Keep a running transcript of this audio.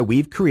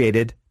We've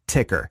created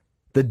Ticker,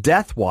 the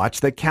death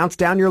watch that counts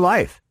down your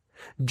life,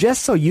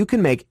 just so you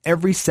can make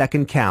every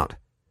second count.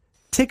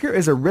 Ticker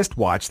is a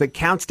wristwatch that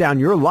counts down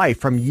your life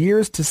from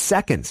years to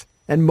seconds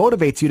and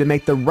motivates you to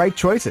make the right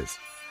choices.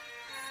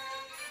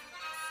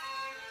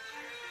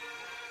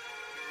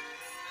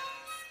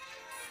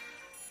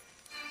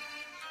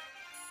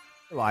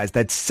 Realize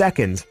that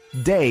seconds,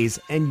 days,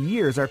 and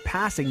years are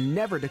passing,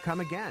 never to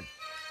come again.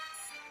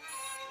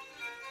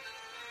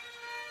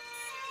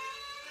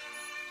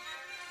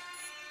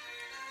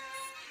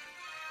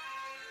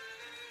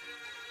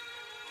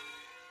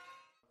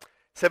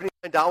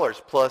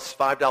 $79 plus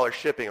 $5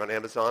 shipping on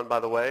Amazon, by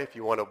the way, if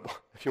you want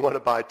to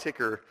buy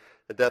Ticker,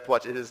 the death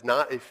watch. It is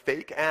not a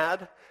fake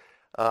ad.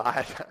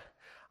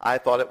 I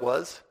thought it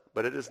was,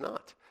 but it is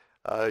not.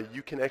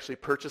 You can actually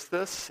purchase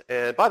this.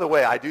 And by the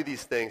way, I do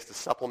these things to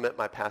supplement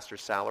my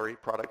pastor's salary,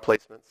 product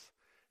placements,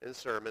 and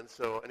sermons.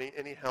 So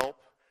any help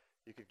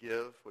you could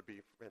give would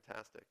be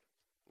fantastic.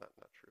 Not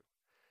true.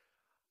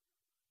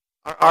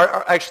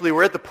 Actually,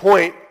 we're at the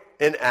point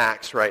in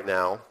Acts right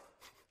now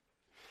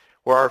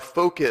where our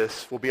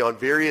focus will be on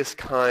various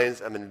kinds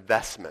of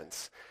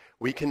investments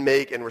we can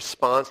make in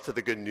response to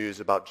the good news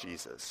about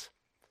Jesus.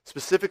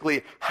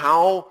 Specifically,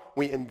 how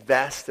we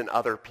invest in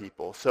other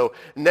people. So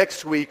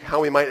next week,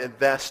 how we might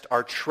invest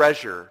our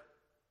treasure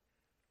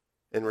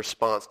in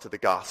response to the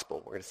gospel.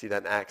 We're going to see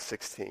that in Acts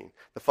 16.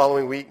 The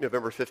following week,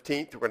 November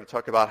 15th, we're going to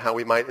talk about how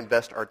we might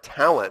invest our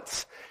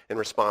talents in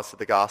response to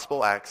the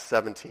gospel, Acts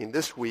 17.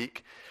 This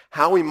week,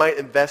 how we might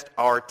invest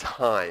our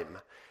time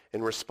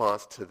in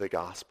response to the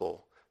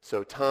gospel.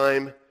 So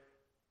time,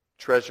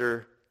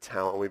 treasure,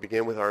 talent. We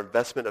begin with our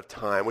investment of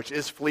time, which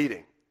is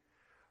fleeting,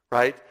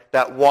 right?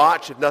 That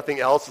watch, if nothing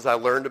else, as I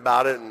learned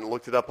about it and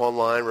looked it up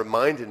online,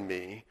 reminded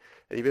me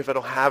that even if I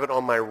don't have it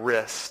on my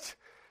wrist,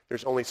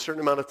 there's only a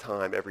certain amount of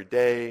time every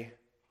day,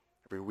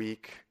 every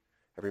week,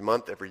 every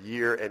month, every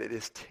year, and it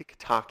is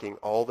tick-tocking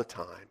all the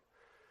time.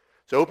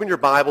 So open your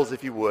Bibles,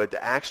 if you would,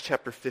 to Acts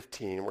chapter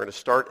 15. We're going to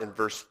start in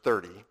verse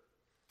 30.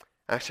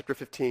 Acts chapter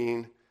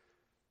 15,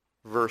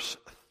 verse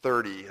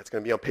 30. It's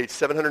going to be on page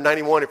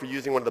 791 if you're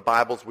using one of the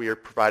Bibles we are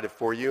provided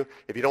for you.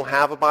 If you don't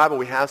have a Bible,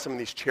 we have some of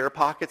these chair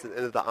pockets at the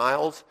end of the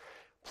aisles.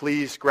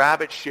 Please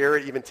grab it, share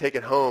it, even take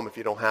it home if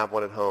you don't have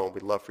one at home.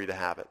 We'd love for you to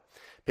have it.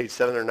 Page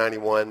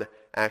 791,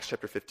 Acts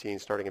chapter 15,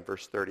 starting in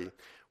verse 30.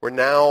 We're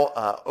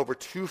now over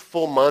 2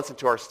 full months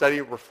into our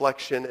study,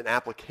 reflection, and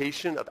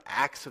application of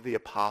Acts of the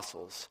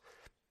Apostles.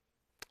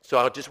 So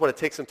I just want to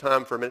take some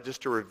time for a minute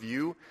just to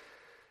review.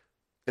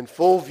 In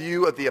full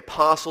view of the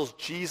apostles,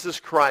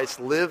 Jesus Christ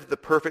lived the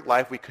perfect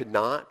life we could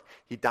not.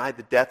 He died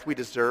the death we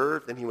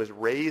deserved, and he was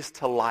raised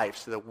to life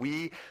so that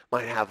we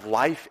might have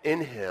life in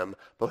him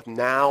both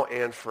now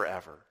and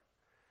forever.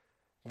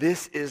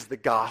 This is the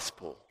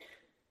gospel.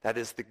 That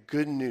is the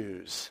good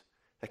news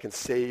that can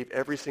save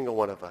every single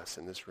one of us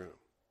in this room.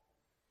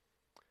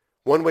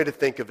 One way to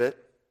think of it,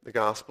 the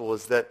gospel,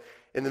 is that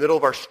in the middle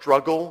of our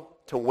struggle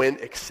to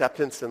win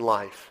acceptance in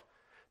life,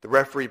 the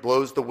referee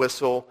blows the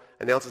whistle,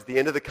 announces the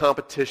end of the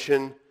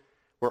competition.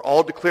 We're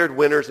all declared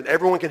winners, and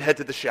everyone can head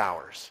to the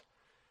showers.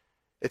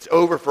 It's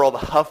over for all the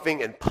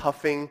huffing and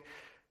puffing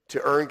to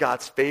earn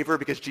God's favor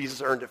because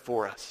Jesus earned it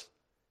for us.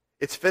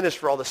 It's finished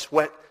for all the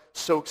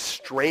sweat-soaked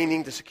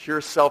straining to secure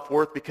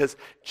self-worth because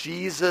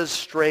Jesus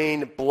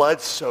strained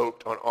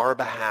blood-soaked on our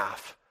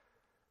behalf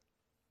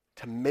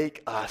to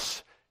make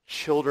us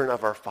children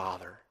of our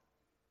Father.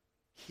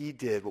 He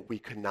did what we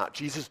could not.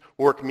 Jesus'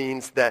 work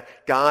means that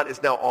God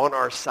is now on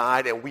our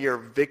side and we are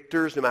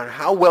victors no matter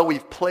how well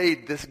we've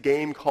played this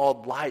game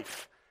called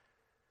life.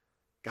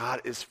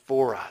 God is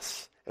for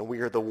us and we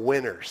are the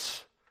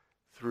winners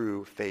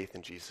through faith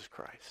in Jesus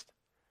Christ.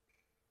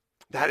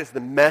 That is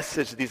the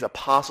message that these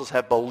apostles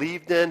have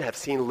believed in, have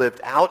seen lived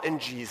out in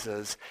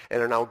Jesus,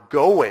 and are now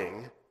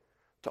going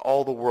to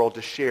all the world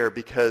to share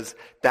because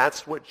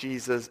that's what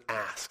Jesus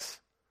asks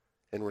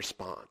in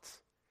response.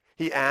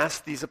 He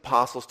asked these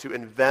apostles to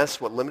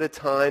invest what limited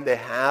time they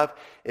have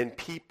in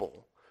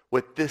people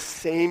with this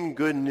same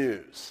good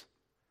news,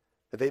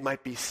 that they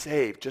might be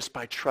saved just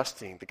by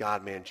trusting the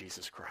God-man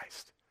Jesus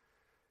Christ.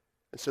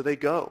 And so they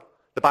go.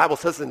 The Bible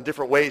says it in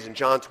different ways in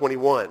John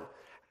 21,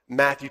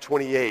 Matthew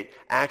 28,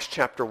 Acts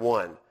chapter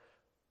 1.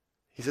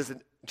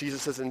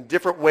 Jesus says in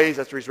different ways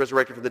after he's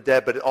resurrected from the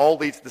dead, but it all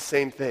leads to the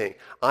same thing.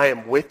 I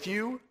am with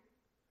you.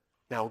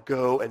 Now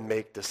go and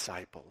make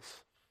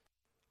disciples.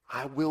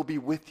 I will be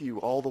with you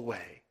all the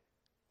way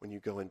when you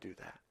go and do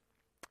that.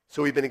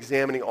 So we've been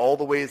examining all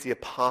the ways the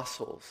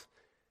apostles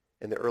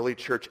and the early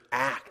church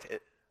act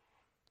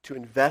to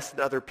invest in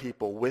other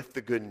people with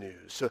the good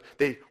news. So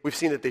we've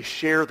seen that they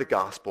share the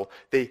gospel.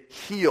 They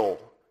heal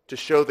to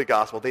show the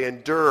gospel. They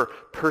endure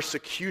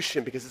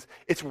persecution because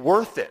it's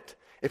worth it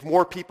if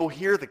more people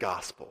hear the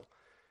gospel.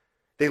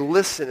 They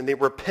listen and they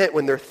repent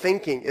when their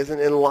thinking isn't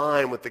in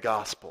line with the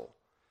gospel.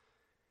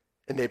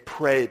 And they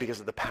pray because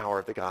of the power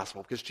of the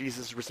gospel, because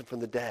Jesus is risen from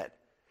the dead.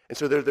 And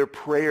so their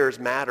prayers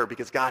matter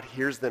because God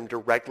hears them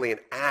directly and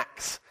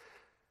acts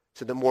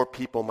so that more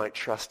people might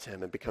trust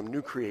him and become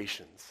new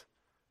creations.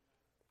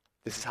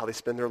 This is how they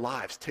spend their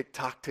lives.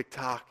 Tick-tock,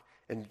 tick-tock,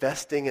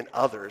 investing in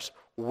others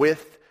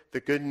with the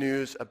good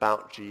news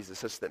about Jesus,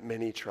 such that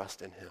many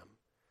trust in him.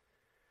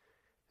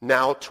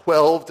 Now,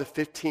 12 to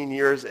 15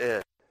 years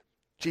in,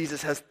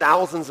 Jesus has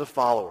thousands of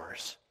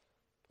followers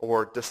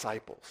or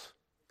disciples.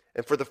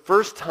 And for the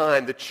first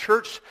time, the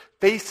church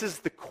faces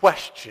the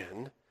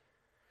question,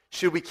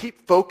 should we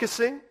keep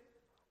focusing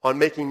on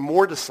making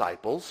more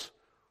disciples,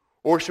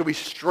 or should we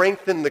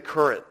strengthen the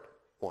current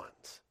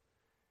ones?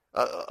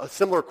 A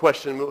similar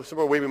question, a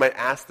similar way we might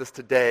ask this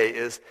today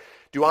is,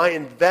 do I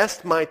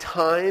invest my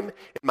time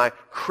in my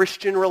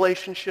Christian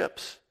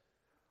relationships,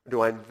 or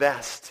do I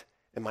invest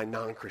in my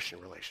non-Christian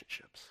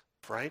relationships,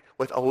 right?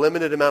 With a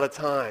limited amount of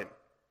time,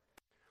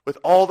 with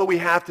all that we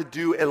have to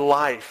do in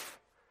life.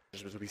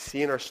 As we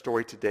see in our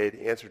story today,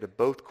 the answer to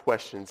both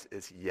questions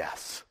is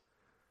yes.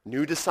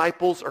 New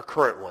disciples or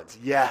current ones?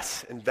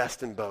 Yes,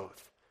 invest in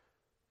both.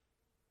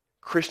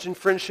 Christian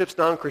friendships,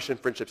 non-Christian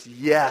friendships?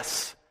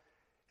 Yes,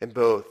 in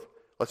both.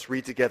 Let's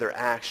read together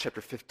Acts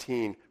chapter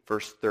 15,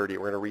 verse 30.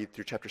 We're going to read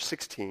through chapter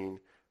 16,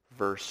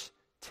 verse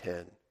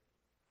 10.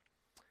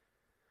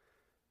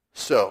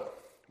 So,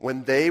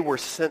 when they were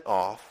sent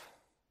off,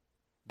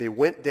 they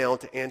went down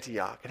to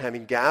Antioch, and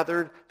having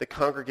gathered the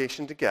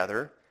congregation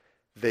together,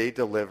 they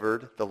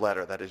delivered the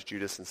letter, that is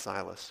Judas and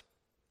Silas.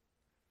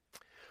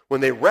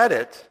 When they read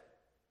it,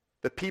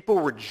 the people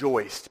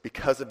rejoiced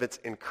because of its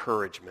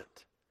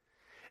encouragement.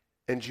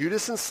 And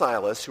Judas and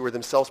Silas, who were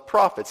themselves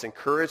prophets,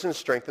 encouraged and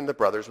strengthened the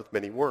brothers with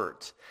many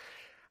words.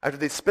 After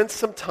they spent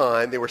some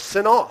time, they were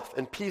sent off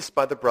in peace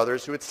by the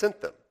brothers who had sent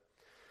them.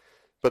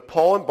 But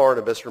Paul and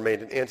Barnabas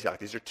remained in Antioch.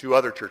 These are two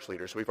other church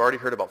leaders. We've already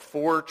heard about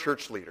 4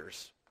 church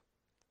leaders.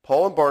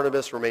 Paul and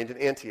Barnabas remained in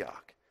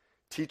Antioch,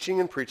 teaching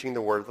and preaching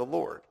the word of the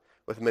Lord,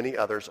 with many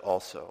others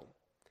also.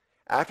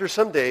 After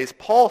some days,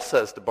 Paul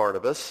says to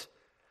Barnabas,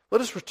 let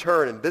us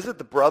return and visit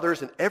the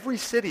brothers in every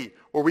city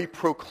where we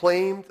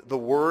proclaimed the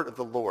word of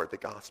the Lord, the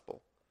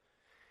gospel,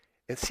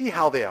 and see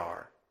how they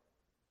are.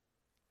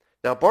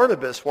 Now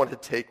Barnabas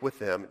wanted to take with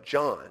them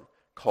John,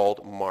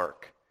 called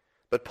Mark.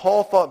 But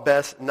Paul thought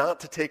best not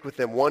to take with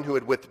them one who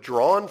had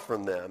withdrawn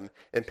from them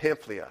in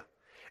Pamphylia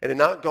and had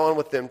not gone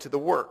with them to the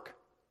work.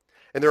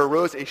 And there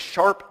arose a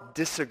sharp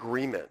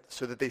disagreement,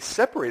 so that they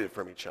separated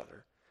from each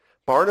other.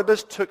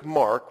 Barnabas took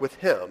Mark with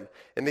him,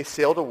 and they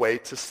sailed away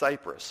to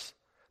Cyprus.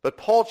 But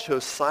Paul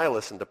chose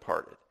Silas and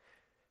departed,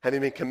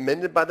 having been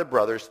commended by the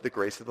brothers to the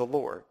grace of the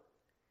Lord.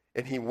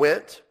 And he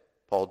went,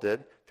 Paul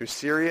did, through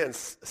Syria and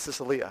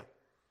Cilicia,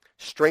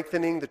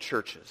 strengthening the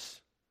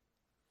churches.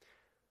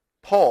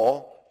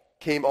 Paul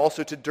came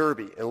also to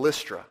Derbe and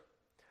Lystra.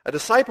 A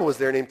disciple was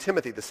there named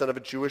Timothy, the son of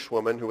a Jewish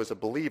woman who was a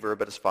believer,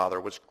 but his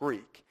father was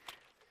Greek.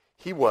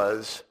 He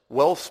was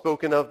well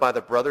spoken of by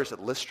the brothers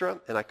at Lystra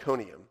and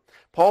Iconium.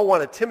 Paul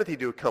wanted Timothy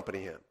to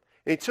accompany him.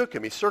 And he took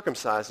him, he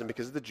circumcised him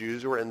because of the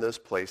Jews who were in those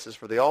places,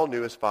 for they all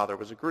knew his father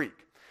was a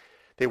Greek.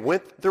 They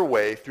went their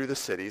way through the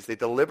cities. They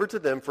delivered to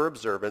them for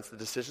observance the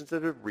decisions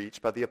that had been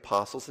reached by the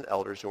apostles and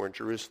elders who were in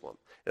Jerusalem.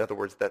 In other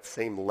words, that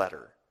same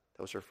letter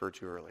that was referred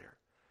to earlier.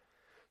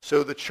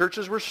 So the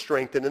churches were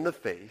strengthened in the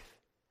faith,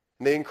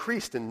 and they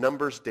increased in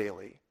numbers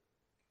daily.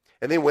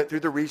 And they went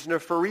through the region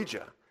of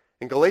Phrygia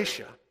and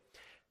Galatia,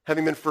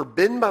 having been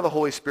forbidden by the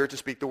Holy Spirit to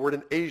speak the word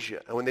in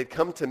Asia. And when they'd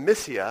come to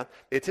Mysia,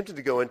 they attempted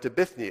to go into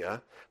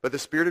Bithynia, but the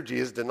Spirit of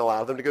Jesus didn't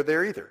allow them to go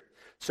there either.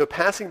 So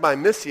passing by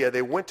Mysia,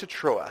 they went to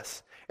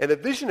Troas, and a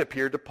vision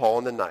appeared to Paul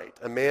in the night.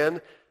 A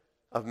man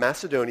of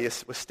Macedonia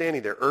was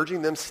standing there,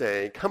 urging them,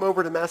 saying, come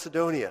over to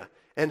Macedonia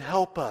and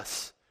help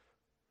us.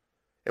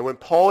 And when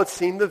Paul had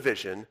seen the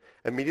vision,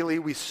 immediately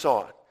we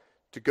sought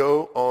to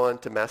go on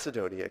to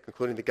Macedonia,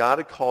 concluding that God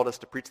had called us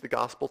to preach the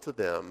gospel to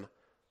them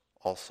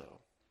also.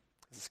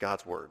 This is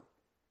God's word.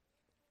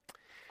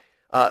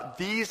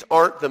 These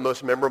aren't the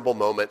most memorable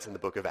moments in the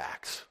book of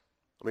Acts.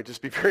 Let me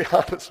just be very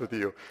honest with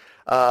you.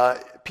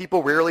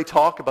 People rarely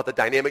talk about the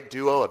dynamic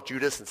duo of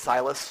Judas and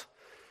Silas,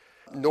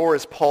 nor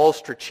is Paul's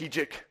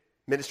strategic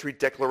ministry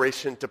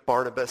declaration to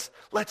Barnabas,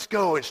 let's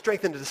go and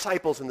strengthen the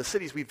disciples in the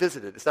cities we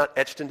visited. It's not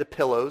etched into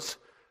pillows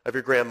of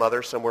your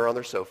grandmother somewhere on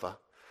their sofa.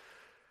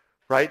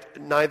 Right?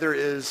 Neither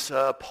is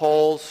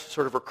Paul's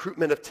sort of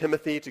recruitment of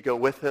Timothy to go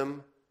with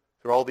him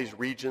through all these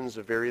regions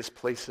of various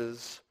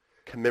places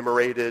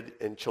commemorated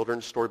in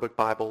children's storybook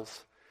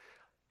Bibles.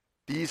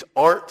 These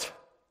aren't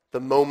the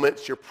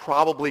moments you're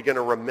probably going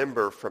to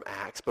remember from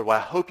Acts, but what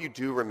I hope you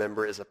do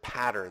remember is a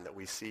pattern that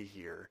we see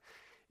here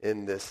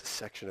in this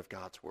section of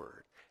God's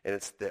Word. And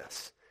it's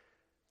this: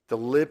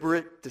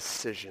 deliberate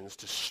decisions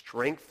to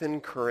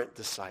strengthen current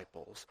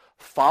disciples,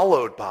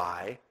 followed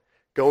by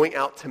going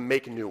out to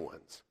make new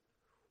ones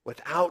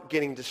without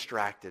getting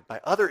distracted by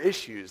other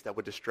issues that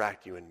would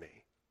distract you and me.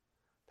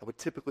 That would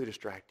typically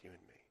distract you and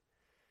me.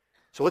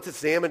 So let's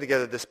examine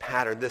together this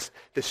pattern, this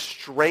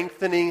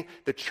strengthening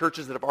the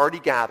churches that have already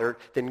gathered,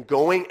 then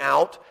going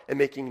out and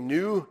making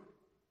new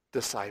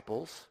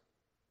disciples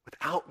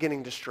without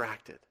getting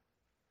distracted.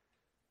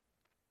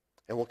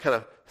 And we'll kind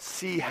of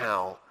see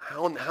how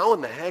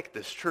in the heck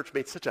this church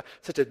made such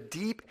a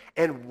deep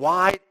and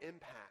wide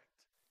impact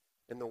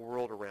in the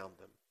world around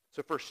them.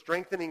 So first,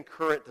 strengthening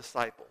current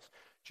disciples.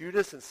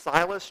 Judas and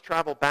Silas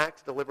travel back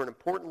to deliver an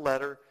important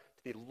letter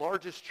to the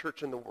largest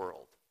church in the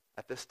world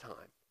at this time,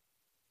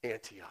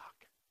 Antioch.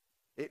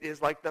 It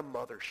is like the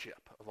mothership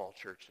of all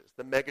churches,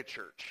 the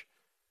megachurch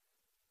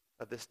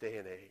of this day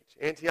and age.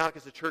 Antioch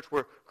is a church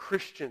where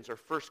Christians are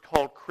first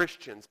called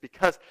Christians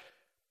because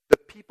the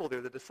people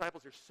there, the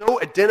disciples, are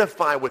so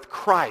identified with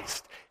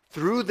Christ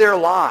through their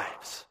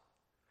lives,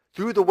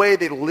 through the way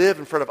they live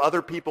in front of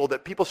other people,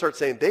 that people start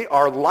saying they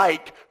are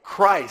like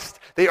Christ.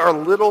 They are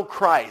little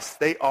Christ.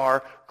 They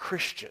are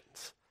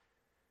Christians.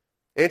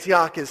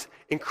 Antioch is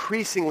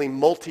increasingly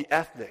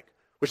multi-ethnic,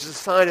 which is a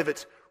sign of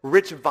its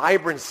rich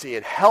vibrancy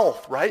and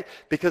health, right?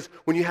 Because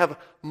when you have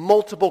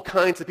multiple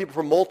kinds of people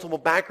from multiple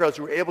backgrounds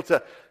who are able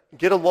to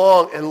get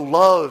along and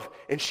love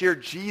and share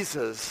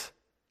Jesus,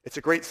 it's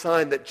a great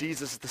sign that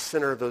Jesus is the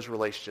center of those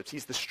relationships.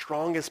 He's the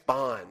strongest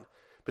bond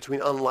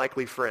between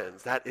unlikely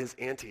friends. That is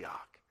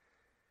Antioch.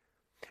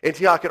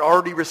 Antioch had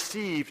already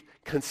received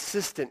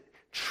consistent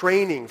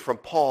training from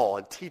Paul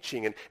and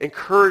teaching and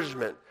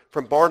encouragement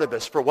from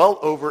Barnabas for well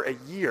over a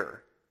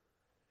year.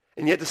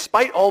 And yet,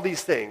 despite all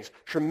these things,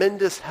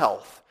 tremendous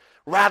health,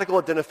 radical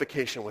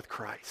identification with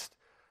Christ,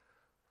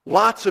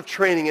 lots of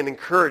training and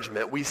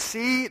encouragement, we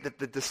see that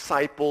the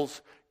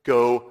disciples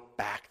go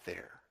back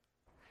there.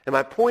 And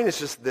my point is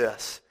just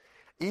this.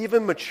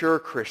 Even mature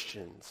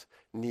Christians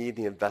need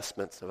the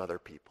investments of other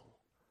people.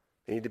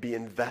 They need to be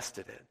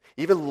invested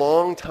in. Even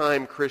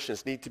long-time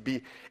Christians need to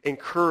be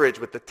encouraged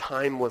with the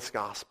timeless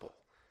gospel.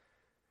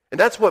 And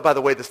that's what, by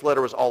the way, this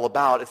letter was all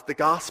about. It's the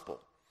gospel.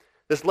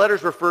 This letter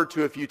is referred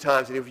to a few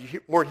times, and if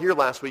you weren't here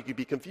last week, you'd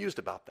be confused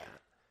about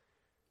that.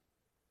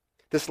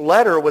 This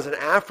letter was an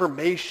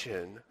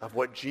affirmation of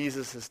what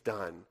Jesus has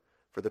done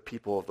for the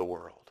people of the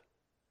world.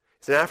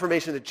 It's an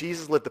affirmation that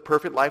Jesus lived the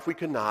perfect life we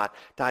could not,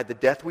 died the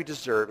death we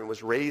deserve, and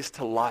was raised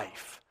to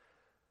life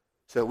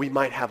so that we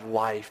might have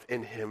life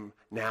in him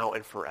now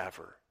and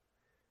forever.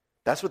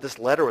 That's what this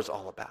letter was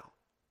all about.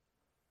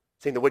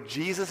 Saying that what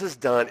Jesus has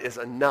done is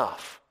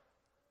enough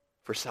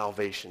for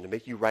salvation, to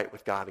make you right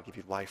with God and give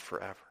you life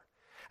forever.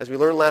 As we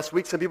learned last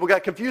week, some people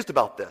got confused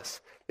about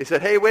this. They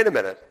said, hey, wait a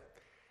minute.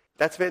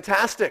 That's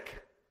fantastic,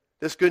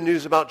 this good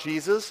news about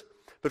Jesus.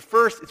 But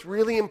first, it's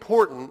really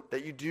important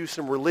that you do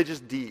some religious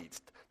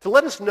deeds to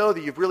let us know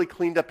that you've really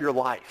cleaned up your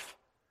life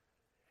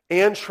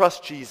and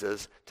trust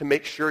Jesus to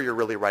make sure you're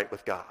really right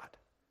with God.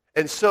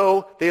 And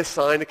so they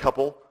assigned a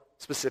couple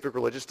specific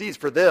religious deeds.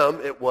 For them,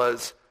 it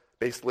was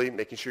basically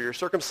making sure you're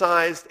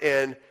circumcised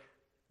and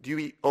do you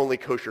eat only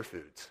kosher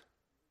foods.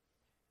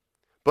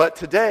 But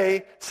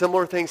today,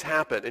 similar things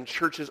happen in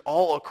churches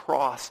all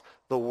across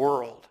the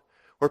world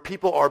where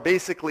people are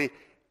basically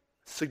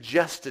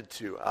suggested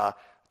to,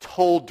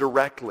 told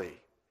directly,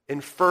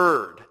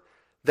 inferred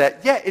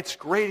that, yeah, it's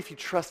great if you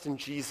trust in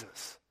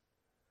Jesus.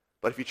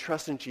 But if you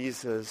trust in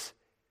Jesus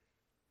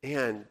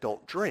and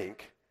don't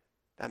drink,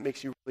 that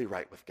makes you really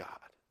right with God.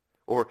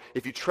 Or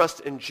if you trust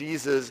in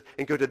Jesus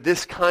and go to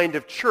this kind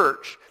of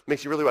church, it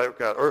makes you really right with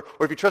God. Or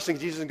if you trust in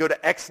Jesus and go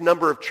to X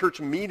number of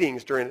church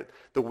meetings during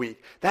the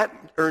week, that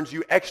earns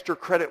you extra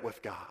credit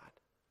with God.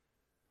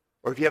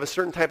 Or if you have a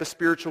certain type of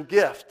spiritual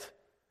gift,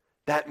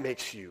 that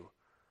makes you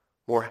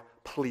more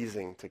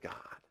pleasing to God.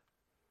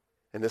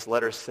 And this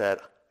letter said,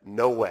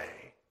 no way.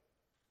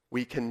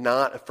 We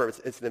cannot affirm.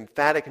 It's an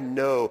emphatic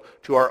no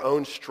to our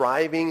own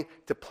striving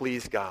to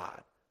please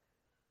God,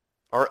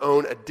 our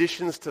own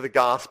additions to the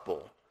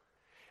gospel.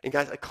 And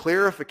guys, a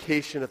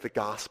clarification of the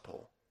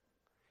gospel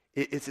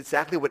is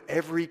exactly what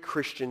every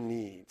Christian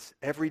needs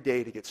every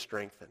day to get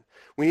strengthened.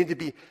 We need to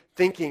be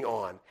thinking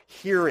on,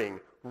 hearing,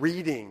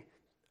 reading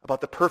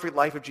about the perfect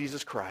life of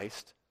Jesus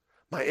Christ,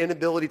 my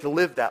inability to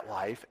live that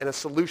life, and a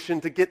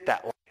solution to get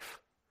that life.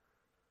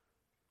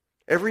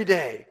 Every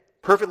day,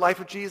 perfect life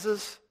of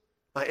Jesus,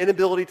 my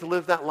inability to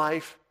live that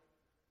life,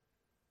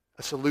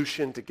 a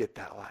solution to get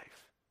that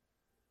life.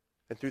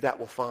 And through that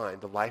we'll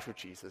find the life of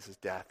Jesus, his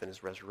death and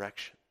his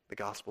resurrection, the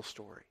gospel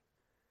story.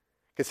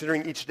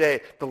 Considering each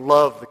day the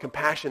love, the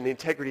compassion, the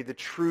integrity, the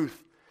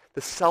truth,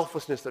 the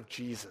selflessness of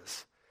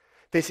Jesus.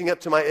 Facing up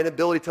to my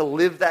inability to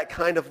live that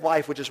kind of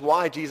life, which is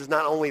why Jesus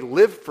not only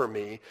lived for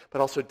me, but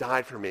also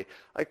died for me.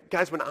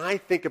 Guys, when I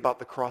think about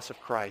the cross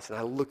of Christ and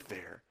I look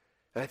there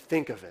and I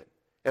think of it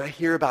and I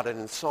hear about it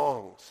in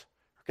songs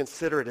or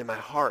consider it in my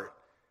heart,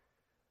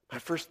 my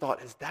first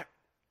thought is that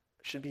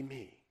should be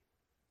me.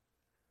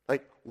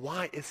 Like,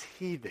 why is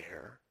he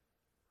there?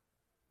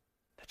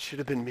 That should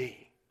have been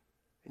me,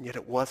 and yet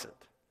it wasn't.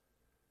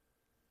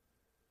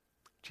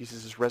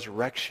 Jesus'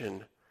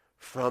 resurrection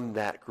from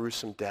that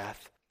gruesome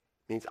death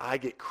means I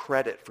get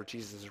credit for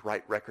Jesus'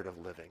 right record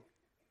of living.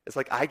 It's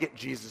like I get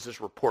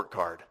Jesus' report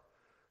card.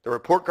 The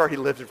report card he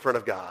lived in front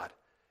of God,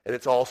 and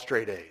it's all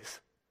straight A's,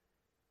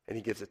 and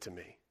he gives it to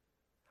me.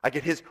 I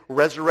get his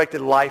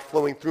resurrected life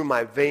flowing through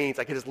my veins.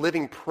 I get his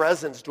living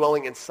presence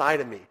dwelling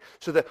inside of me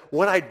so that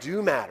what I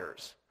do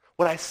matters.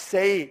 What I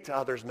say to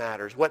others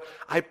matters. What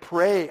I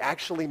pray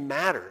actually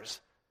matters.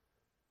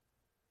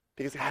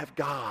 Because I have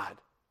God,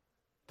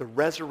 the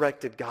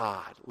resurrected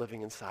God,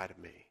 living inside of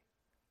me.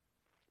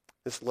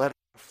 This letter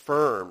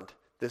affirmed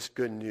this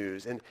good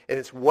news. And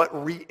it's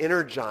what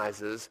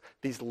re-energizes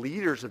these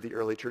leaders of the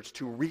early church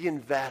to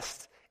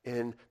reinvest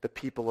in the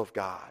people of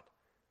God.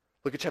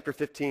 Look at chapter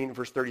 15,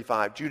 verse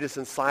 35. Judas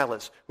and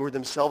Silas, who were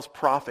themselves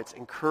prophets,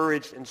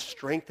 encouraged and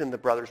strengthened the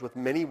brothers with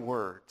many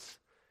words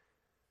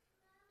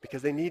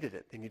because they needed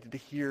it. They needed to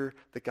hear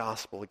the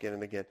gospel again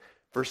and again.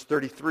 Verse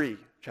 33,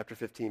 chapter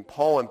 15,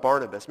 Paul and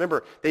Barnabas.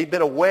 Remember, they'd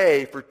been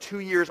away for 2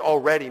 years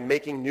already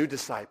making new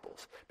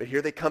disciples. But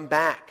here they come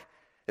back,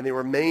 and they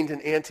remained in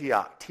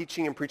Antioch,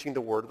 teaching and preaching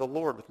the word of the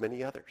Lord with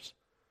many others.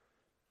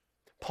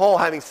 Paul,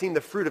 having seen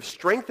the fruit of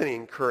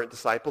strengthening current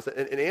disciples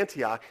in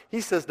Antioch,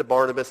 he says to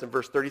Barnabas in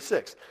verse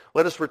 36,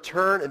 let us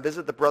return and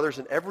visit the brothers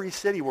in every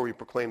city where we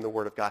proclaim the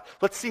word of God.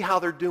 Let's see how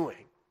they're doing.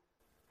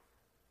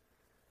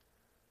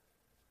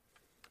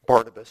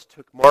 Barnabas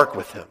took Mark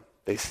with him.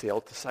 They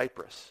sailed to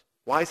Cyprus.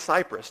 Why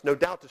Cyprus? No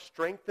doubt to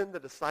strengthen the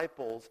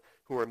disciples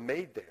who were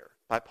made there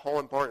by Paul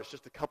and Barnabas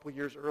just a couple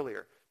years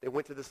earlier. They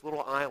went to this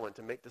little island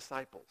to make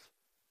disciples.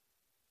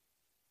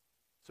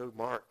 So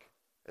Mark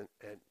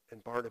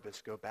and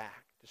Barnabas go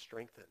back to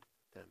strengthen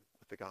them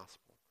with the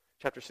gospel.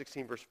 Chapter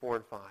 16, verse 4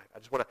 and 5. I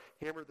just want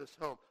to hammer this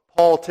home.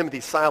 Paul,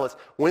 Timothy, Silas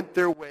went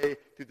their way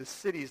through the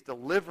cities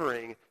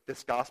delivering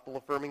this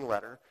gospel-affirming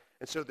letter.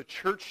 And so the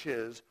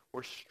churches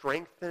were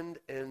strengthened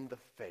in the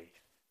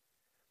faith.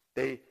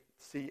 They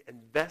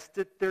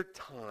invested their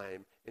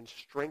time in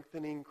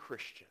strengthening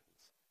Christians,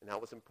 and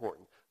that was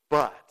important.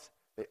 But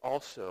they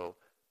also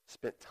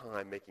spent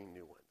time making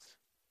new ones.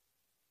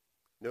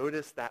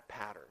 Notice that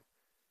pattern.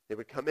 They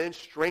would come in,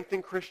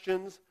 strengthen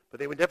Christians, but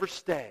they would never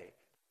stay.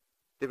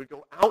 They would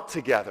go out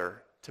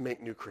together to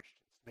make new Christians,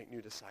 make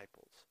new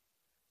disciples,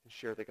 and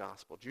share the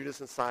gospel.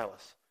 Judas and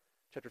Silas,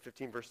 chapter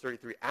 15, verse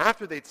 33.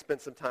 After they'd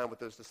spent some time with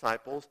those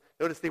disciples,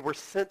 notice they were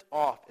sent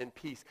off in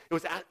peace. It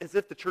was as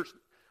if the church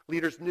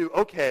leaders knew,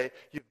 okay,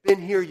 you've been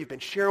here, you've been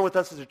sharing with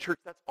us as a church.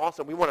 That's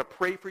awesome. We want to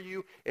pray for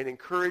you and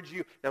encourage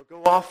you. Now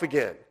go off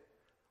again.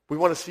 We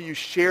want to see you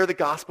share the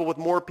gospel with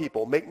more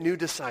people, make new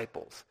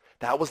disciples.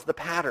 That was the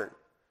pattern.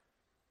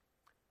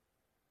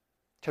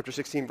 Chapter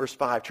 16, verse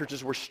 5,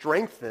 churches were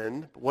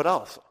strengthened, but what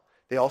else?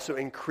 They also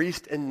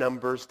increased in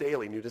numbers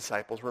daily. New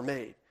disciples were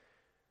made.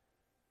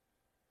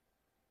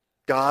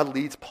 God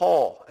leads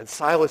Paul and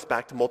Silas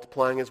back to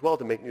multiplying as well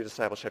to make new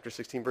disciples. Chapter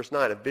 16, verse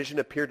 9, a vision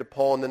appeared to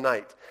Paul in the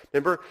night.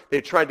 Remember,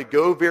 they tried to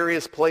go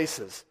various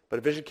places, but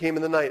a vision came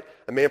in the night.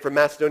 A man from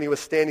Macedonia was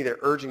standing there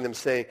urging them,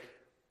 saying,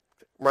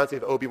 reminds me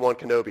of Obi-Wan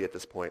Kenobi at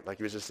this point. Like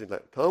he was just saying,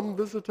 like, come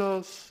visit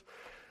us.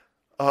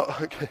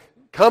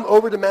 Come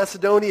over to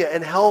Macedonia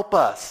and help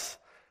us,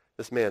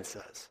 this man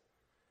says.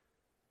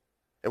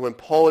 And when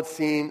Paul had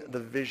seen the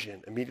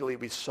vision, immediately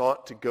we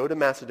sought to go to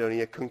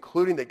Macedonia,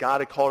 concluding that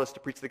God had called us to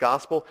preach the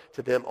gospel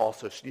to them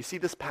also. So you see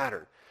this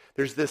pattern.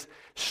 There's this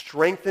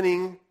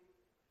strengthening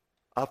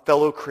of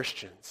fellow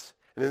Christians,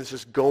 and then there's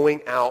just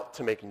going out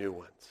to make new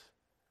ones.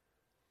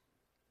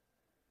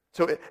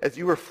 So as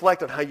you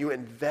reflect on how you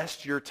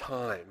invest your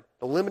time,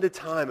 the limited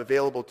time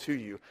available to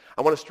you,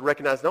 I want us to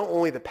recognize not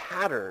only the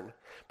pattern,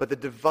 but the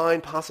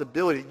divine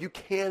possibility that you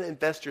can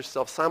invest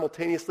yourself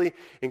simultaneously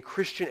in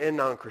Christian and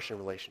non-Christian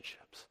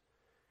relationships.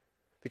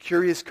 The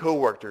curious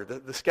coworker,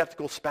 the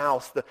skeptical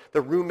spouse,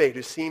 the roommate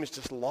who seems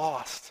just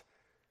lost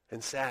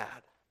and sad.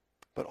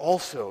 But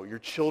also your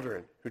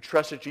children who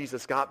trusted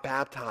Jesus, got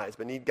baptized,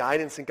 but need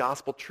guidance in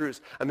gospel truths.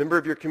 A member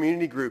of your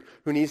community group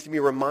who needs to be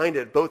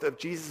reminded both of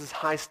Jesus'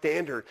 high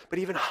standard, but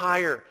even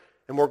higher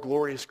and more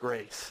glorious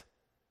grace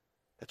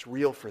that's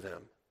real for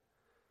them.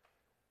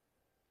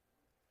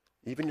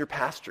 Even your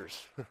pastors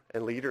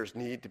and leaders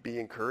need to be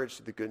encouraged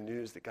to the good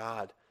news that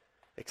God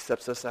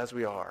accepts us as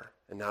we are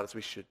and not as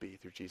we should be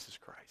through Jesus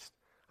Christ.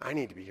 I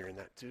need to be hearing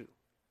that too.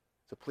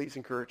 So please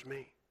encourage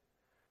me.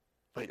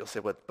 But you'll say,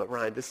 but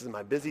Ryan, this is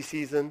my busy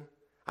season.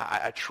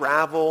 I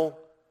travel.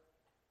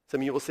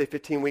 Some of you will say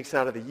 15 weeks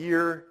out of the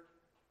year.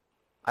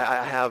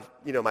 I have,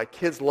 my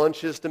kids'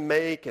 lunches to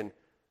make and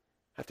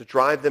have to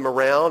drive them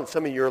around. And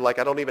some of you are like,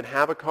 I don't even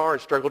have a car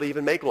and struggle to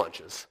even make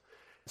lunches.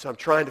 So I'm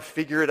trying to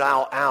figure it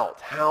all out.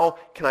 How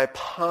can I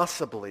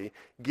possibly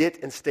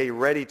get and stay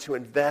ready to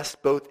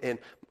invest both in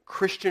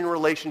Christian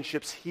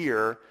relationships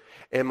here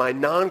and my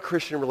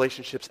non-Christian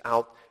relationships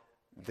out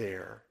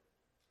there?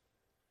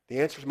 The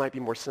answers might be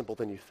more simple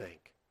than you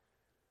think.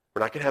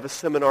 We're not going to have a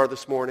seminar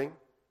this morning.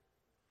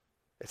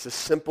 It's a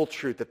simple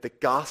truth that the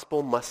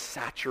gospel must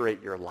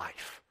saturate your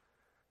life.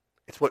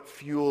 It's what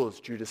fuels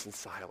Judas and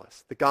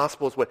Silas. The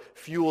gospel is what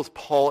fuels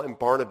Paul and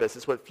Barnabas.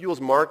 It's what fuels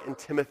Mark and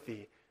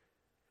Timothy.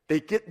 They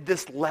get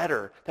this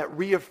letter that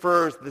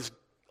reaffirms this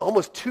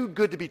almost too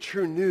good to be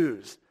true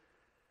news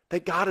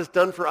that God has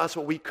done for us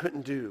what we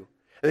couldn't do,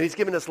 and that he's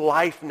given us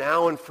life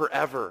now and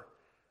forever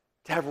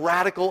to have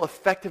radical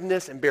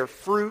effectiveness and bear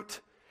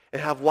fruit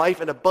and have life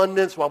in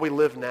abundance while we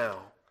live now.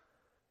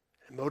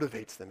 It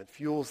motivates them. It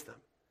fuels them.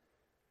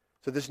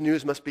 So this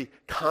news must be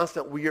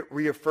constantly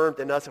reaffirmed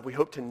in us if we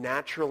hope to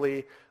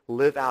naturally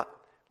live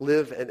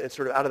and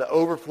sort of out of the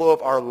overflow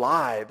of our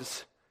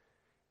lives,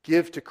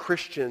 give to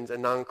Christians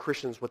and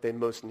non-Christians what they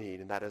most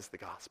need, and that is the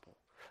gospel.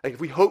 Like if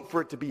we hope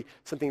for it to be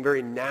something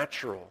very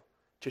natural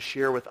to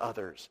share with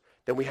others,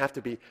 then we have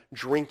to be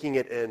drinking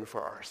it in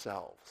for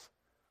ourselves.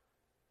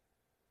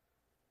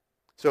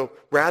 So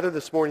rather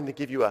this morning to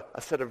give you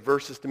a set of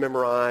verses to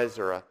memorize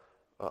or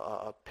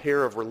a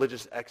pair of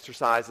religious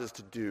exercises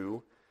to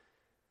do,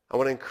 I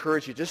want to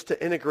encourage you just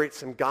to integrate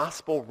some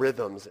gospel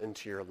rhythms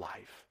into your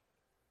life.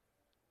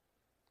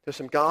 There's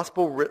some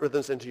gospel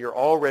rhythms into your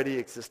already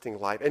existing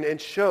life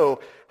and show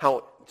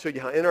how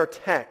in our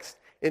text,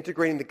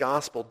 integrating the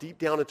gospel deep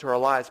down into our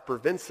lives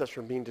prevents us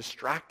from being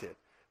distracted,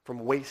 from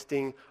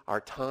wasting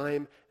our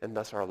time and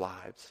thus our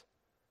lives.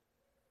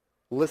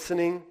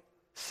 Listening,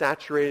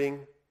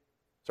 sacrificing,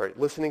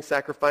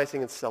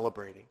 and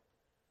celebrating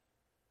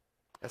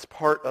as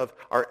part of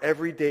our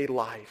everyday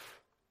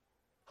life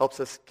helps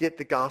us get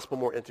the gospel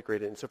more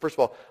integrated. And so first of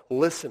all,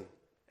 listen.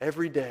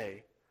 Every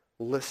day,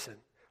 listen.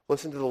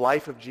 Listen to the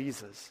life of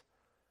Jesus,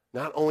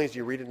 not only as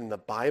you read it in the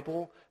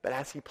Bible, but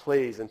as he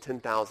plays in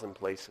 10,000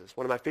 places.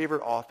 One of my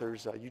favorite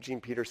authors,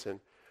 Eugene Peterson,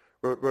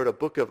 wrote a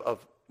book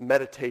of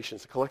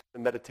meditations, a collection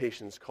of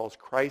meditations called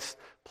Christ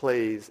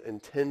Plays in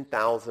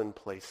 10,000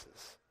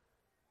 Places.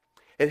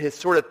 And his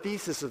sort of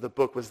thesis of the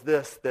book was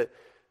this, that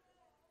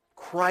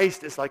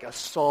Christ is like a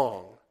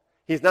song.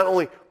 He's not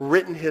only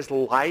written his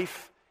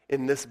life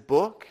in this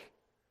book,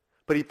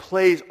 but he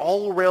plays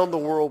all around the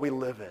world we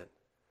live in,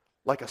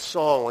 like a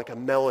song, like a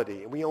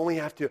melody. And we only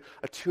have to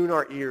attune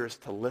our ears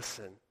to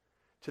listen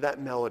to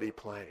that melody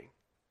playing.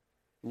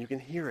 And you can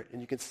hear it,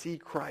 and you can see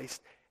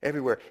Christ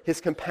everywhere. His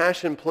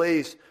compassion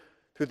plays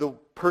through the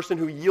person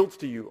who yields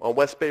to you on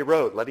West Bay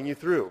Road, letting you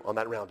through on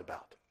that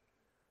roundabout.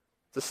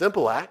 It's a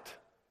simple act,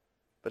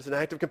 but it's an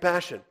act of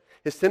compassion.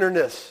 His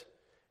tenderness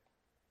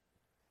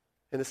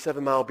in the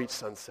 7 Mile Beach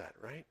sunset,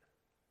 right?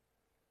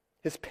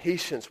 His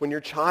patience when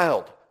your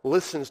child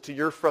listens to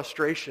your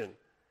frustration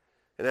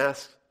and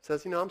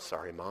says, I'm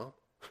sorry, Mom.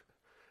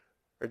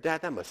 Or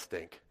Dad, that must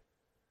stink.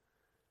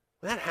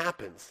 When that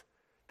happens,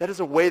 that is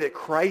a way that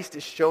Christ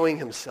is showing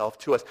himself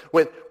to us.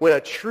 When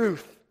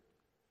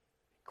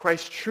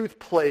Christ's truth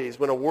plays,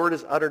 when a word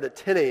is uttered at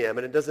 10 a.m.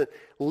 and it doesn't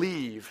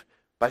leave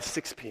by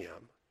 6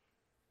 p.m.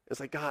 It's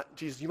like, God,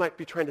 Jesus, you might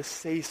be trying to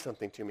say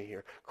something to me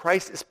here.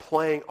 Christ is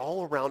playing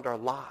all around our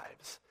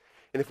lives.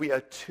 And if we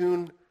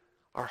attune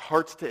our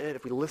hearts to it,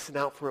 if we listen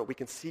out for it, we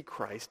can see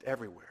Christ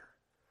everywhere.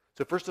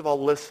 So first of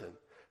all, listen.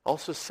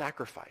 Also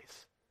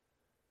sacrifice.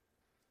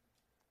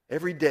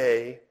 Every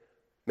day,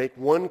 make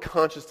one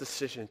conscious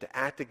decision to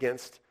act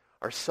against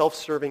our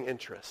self-serving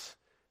interests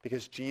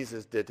because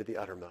Jesus did to the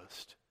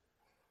uttermost.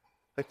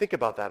 Like, think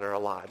about that in our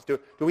lives. Do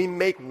we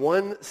make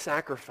one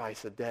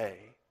sacrifice a day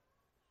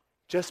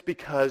just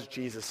because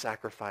Jesus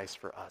sacrificed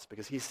for us?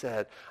 Because he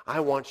said, I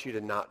want you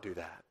to not do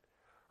that.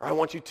 Or I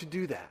want you to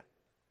do that.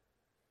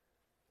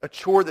 A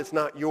chore that's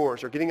not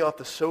yours, or getting off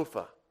the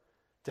sofa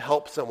to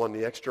help someone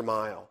the extra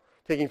mile.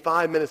 Taking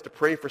 5 minutes to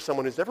pray for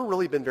someone who's never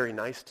really been very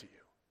nice to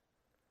you.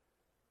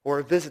 Or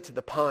a visit to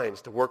the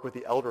Pines to work with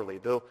the elderly,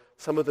 though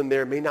some of them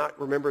there may not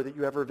remember that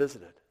you ever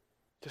visited.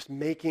 Just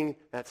making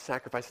that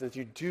sacrifice, and as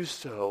you do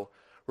so,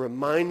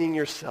 reminding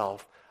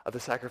yourself of the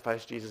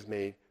sacrifice Jesus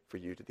made for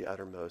you to the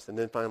uttermost. And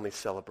then finally,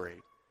 celebrate.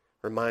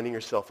 Reminding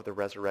yourself of the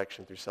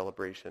resurrection through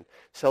celebration.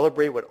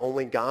 Celebrate what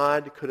only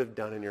God could have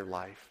done in your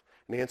life.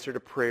 An answer to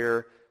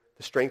prayer,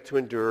 the strength to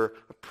endure,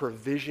 a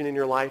provision in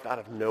your life out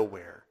of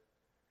nowhere.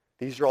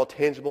 These are all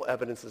tangible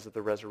evidences of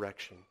the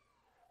resurrection.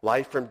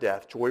 Life from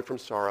death, joy from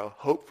sorrow,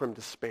 hope from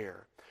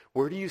despair.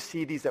 Where do you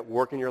see these at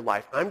work in your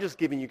life? I'm just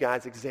giving you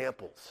guys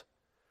examples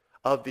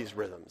of these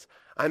rhythms.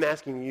 I'm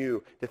asking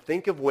you to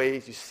think of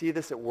ways you see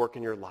this at work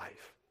in your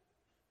life.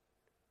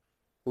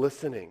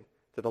 Listening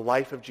to the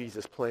life of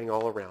Jesus playing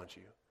all around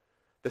you.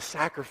 The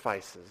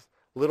sacrifices,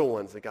 little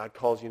ones that God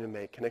calls you to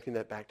make, connecting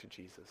that back to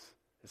Jesus,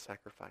 his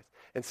sacrifice.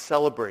 And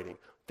celebrating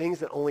things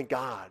that only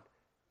God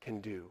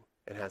can do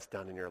and has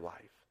done in your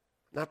life.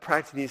 Not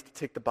practicing these to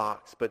tick the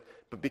box, but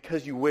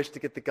because you wish to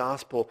get the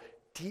gospel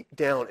deep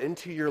down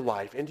into your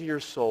life, into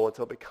your soul,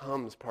 until it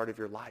becomes part of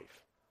your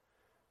life.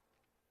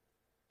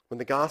 When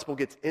the gospel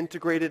gets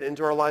integrated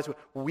into our lives,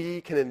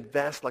 we can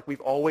invest like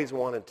we've always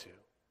wanted to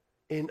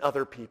in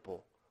other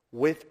people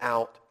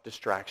without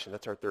distraction.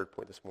 That's our third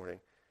point this morning.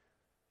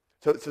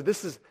 So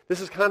this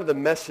is kind of the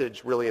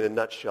message really in a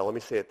nutshell. Let me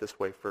say it this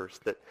way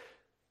first, that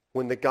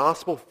when the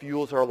gospel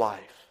fuels our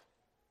life,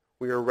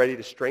 we are ready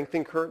to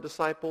strengthen current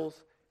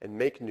disciples and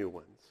make new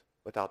ones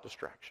without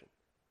distraction.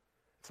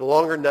 It's a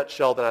longer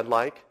nutshell than I'd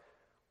like,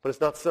 but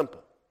it's not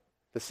simple.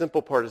 The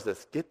simple part is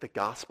this: get the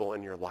gospel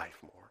in your life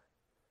more.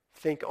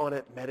 Think on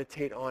it,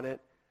 meditate on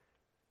it,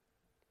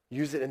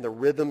 use it in the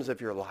rhythms of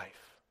your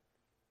life.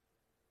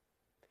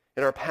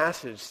 In our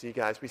passage, see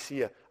guys, we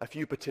see a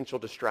few potential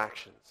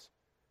distractions.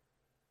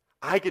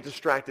 I get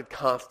distracted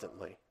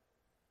constantly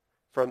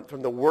from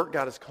the work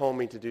God has called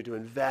me to do, to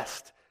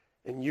invest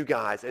in you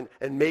guys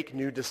and make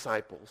new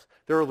disciples.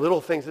 There are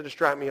little things that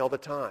distract me all the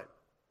time.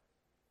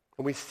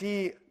 And we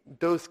see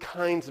those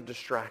kinds of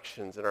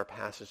distractions in our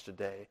passage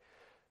today.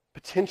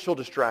 Potential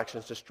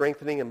distractions to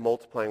strengthening and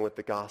multiplying with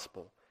the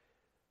gospel.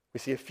 We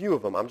see a few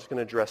of them. I'm just going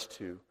to address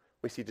two.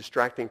 we see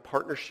distracting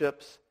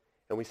partnerships,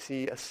 and we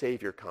see a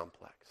savior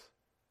complex.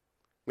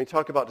 Let me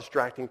talk about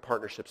distracting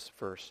partnerships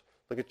first.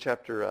 Look at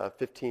chapter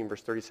 15,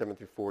 verse 37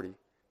 through 40.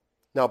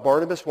 Now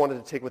Barnabas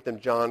wanted to take with them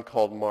John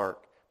called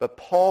Mark, but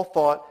Paul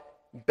thought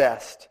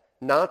best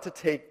not to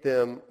take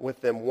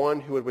with them one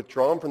who had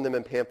withdrawn from them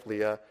in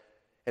Pamphylia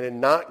and had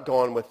not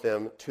gone with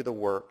them to the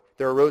work.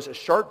 There arose a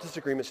sharp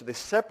disagreement, so they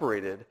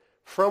separated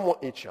from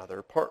each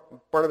other.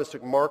 Barnabas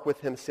took Mark with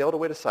him, sailed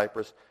away to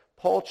Cyprus.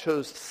 Paul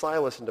chose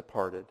Silas and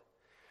departed.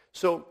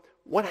 So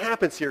what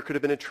happens here could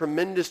have been a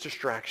tremendous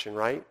distraction,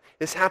 right?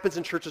 This happens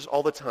in churches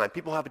all the time.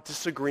 People have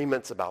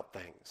disagreements about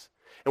things.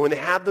 And when they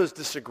have those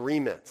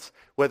disagreements,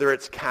 whether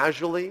it's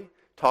casually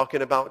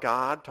talking about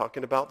God,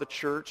 talking about the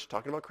church,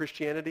 talking about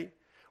Christianity,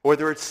 or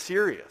whether it's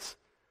serious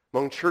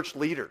among church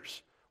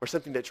leaders or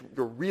something that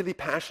you're really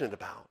passionate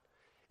about,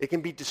 it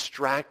can be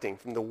distracting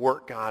from the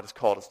work God has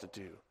called us to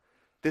do.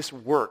 This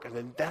work of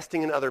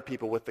investing in other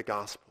people with the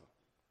gospel,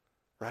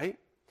 right?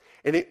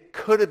 And it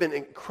could have been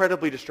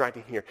incredibly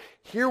distracting here.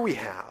 Here we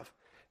have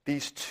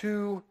these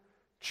two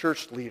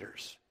church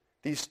leaders,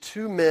 these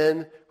two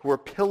men who are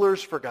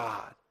pillars for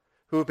God,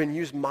 who have been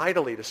used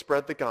mightily to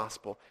spread the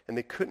gospel, and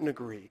they couldn't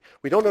agree.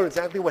 We don't know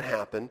exactly what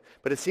happened,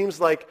 but it seems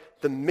like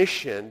the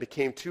mission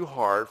became too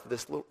hard for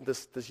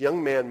this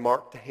young man,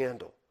 Mark, to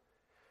handle.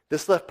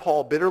 This left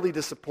Paul bitterly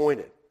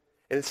disappointed,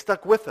 and it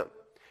stuck with him.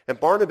 And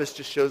Barnabas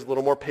just shows a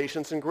little more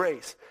patience and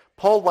grace.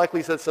 Paul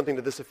likely said something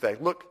to this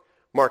effect. Look,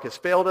 Mark has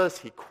failed us.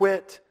 He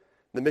quit.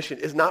 The mission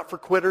is not for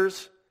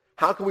quitters.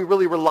 How can we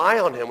really rely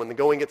on him when the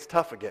going gets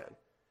tough again?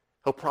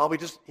 He probably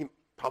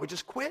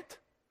just quit,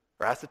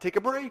 or has to take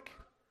a break,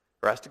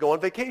 or has to go on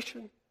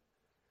vacation.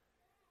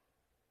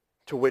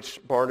 To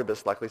which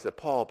Barnabas likely said,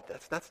 Paul,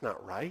 but that's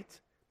not right.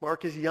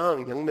 Mark is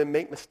young. Young men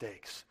make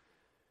mistakes.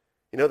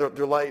 You know,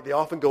 they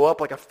often go up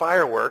like a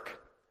firework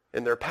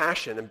in their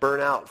passion and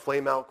burn out,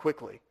 flame out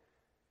quickly.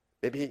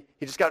 Maybe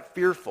he just got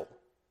fearful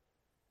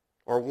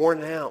or worn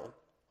down.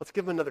 Let's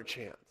give him another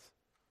chance.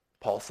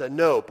 Paul said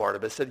no.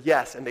 Barnabas said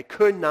yes, and they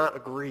could not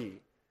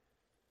agree.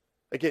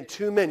 Again,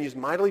 two men used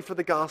mightily for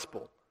the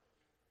gospel.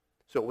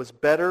 So it was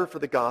better for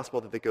the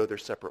gospel that they go their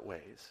separate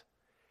ways.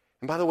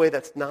 And by the way,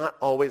 that's not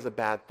always a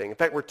bad thing. In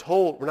fact,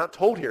 we're not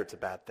told here it's a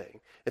bad thing.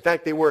 In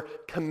fact, they were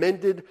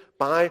commended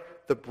by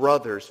the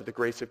brothers to the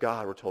grace of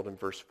God, we're told in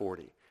verse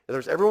 40. In other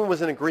words, everyone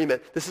was in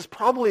agreement. This is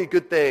probably a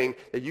good thing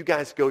that you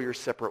guys go your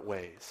separate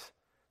ways.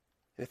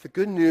 And if the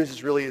good news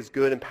is really as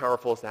good and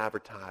powerful as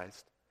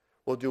advertised,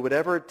 we'll do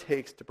whatever it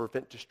takes to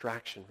prevent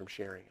distraction from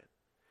sharing it.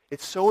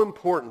 It's so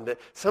important that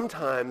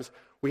sometimes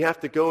we have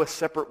to go a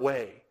separate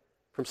way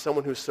from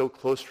someone who's so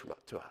close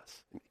to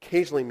us. It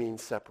occasionally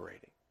means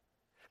separating.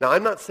 Now,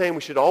 I'm not saying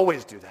we should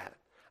always do that.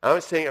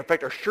 I'm saying, in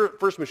fact, our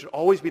first move should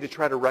always be to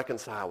try to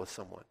reconcile with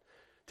someone,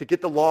 to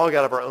get the log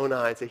out of our own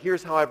eye and say,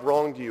 here's how I've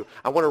wronged you.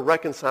 I want to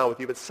reconcile with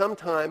you. But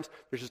sometimes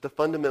there's just a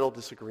fundamental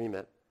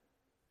disagreement.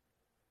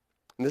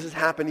 And this has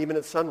happened even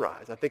at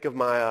Sunrise. I think of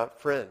my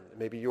friend,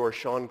 maybe yours,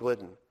 Sean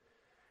Glidden.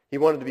 He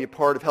wanted to be a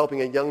part of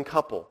helping a young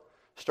couple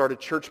start a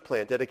church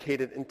plant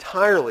dedicated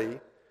entirely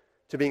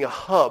to being a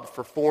hub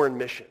for foreign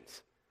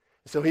missions.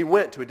 So he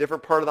went to a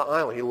different part of the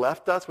island. He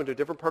left us, went to a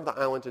different part of the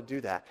island to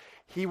do that.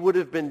 He would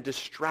have been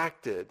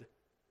distracted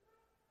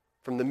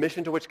from the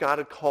mission to which God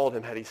had called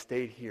him had he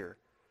stayed here.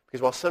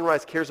 Because while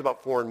Sunrise cares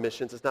about foreign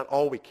missions, it's not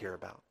all we care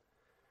about.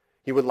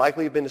 He would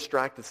likely have been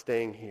distracted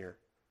staying here.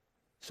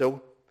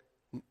 So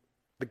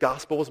the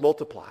gospel was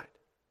multiplied.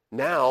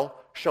 Now,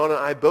 Sean and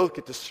I both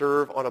get to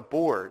serve on a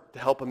board to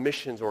help a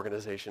missions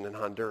organization in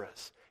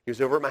Honduras. He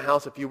was over at my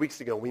house a few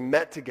weeks ago. We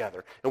met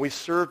together, and we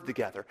served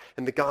together,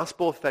 and the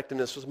gospel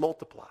effectiveness was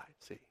multiplied,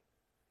 see.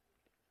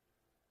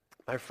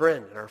 My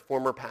friend and our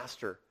former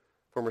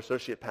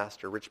associate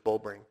pastor, Rich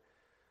Bulbring,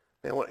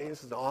 man,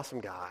 this is an awesome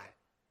guy.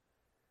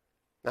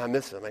 I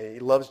miss him. He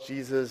loves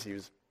Jesus. He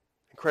was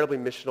incredibly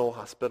missional,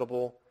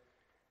 hospitable.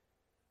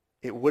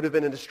 It would have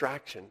been a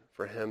distraction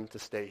for him to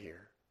stay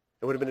here.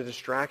 It would have been a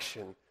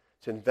distraction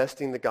to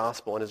investing the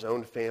gospel in his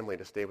own family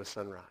to stay with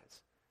Sunrise.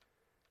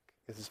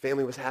 Because his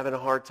family was having a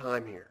hard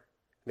time here.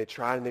 And they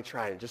tried and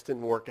it just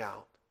didn't work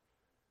out.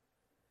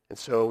 And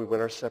so we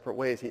went our separate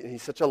ways.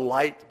 He's such a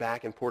light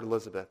back in Port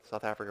Elizabeth,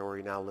 South Africa, where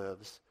he now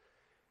lives.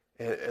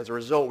 And as a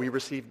result, we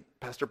received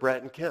Pastor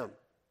Brett and Kim.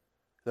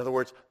 In other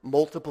words,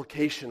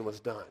 multiplication was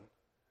done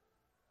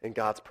in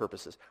God's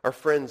purposes. Our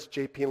friends,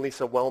 JP and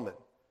Lisa Wellman.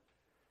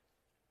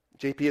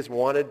 JP has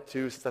wanted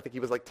to, since I think he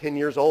was like 10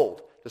 years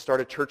old, to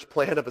start a church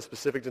plant of a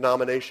specific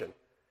denomination.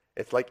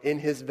 It's like in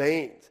his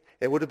veins.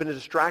 It would have been a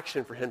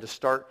distraction for him to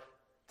start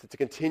to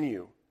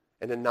continue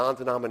in a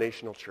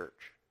non-denominational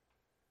church.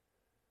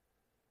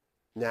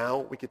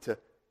 Now we get to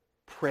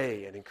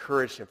pray and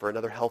encourage him for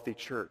another healthy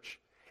church.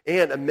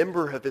 And a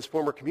member of his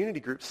former community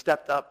group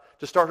stepped up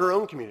to start her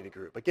own community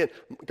group. Again,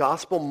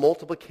 gospel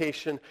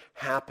multiplication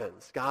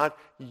happens. God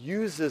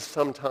uses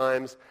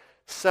sometimes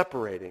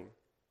separating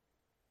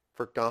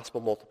for gospel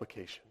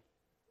multiplication.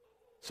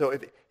 So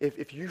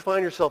if you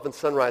find yourself in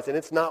Sunrise and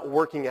it's not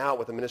working out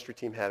with a ministry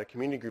team head, a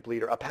community group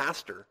leader, a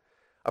pastor,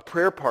 a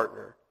prayer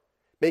partner,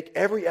 Make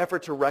every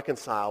effort to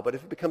reconcile, but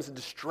if it becomes a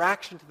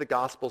distraction to the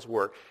gospel's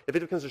work, if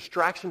it becomes a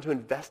distraction to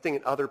investing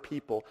in other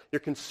people, you're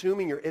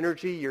consuming your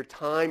energy, your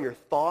time, your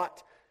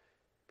thought,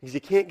 because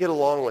you can't get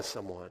along with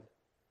someone.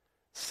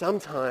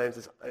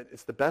 Sometimes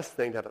it's the best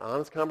thing to have an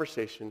honest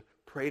conversation,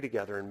 pray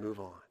together, and move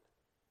on.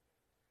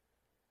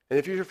 And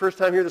if you're your first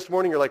time here this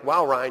morning, you're like,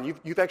 wow, Ryan,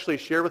 you've actually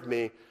shared with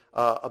me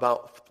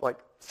about like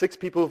 6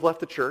 people who've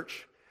left the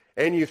church,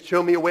 and you've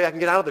shown me a way I can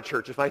get out of the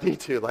church if I need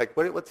to. Like,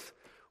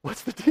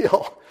 what's the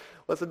deal?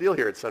 What's the deal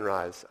here at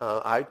Sunrise?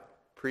 I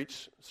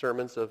preach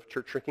sermons of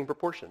church-shrinking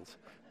proportions.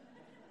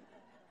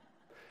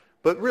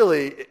 But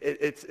really,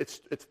 it's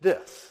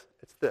this.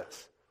 It's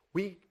this.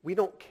 We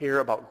don't care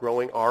about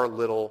growing our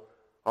little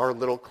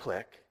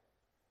clique.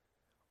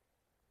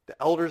 The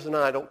elders and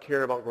I don't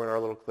care about growing our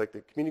little clique.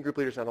 The community group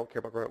leaders and I don't care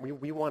about growing.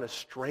 We want to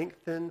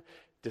strengthen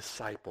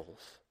disciples,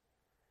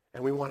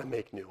 and we want to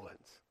make new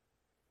ones.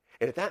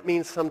 And if that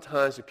means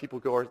sometimes if people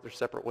go their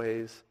separate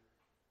ways,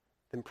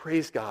 then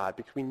praise God,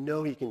 because we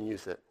know he can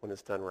use it when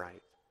it's done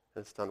right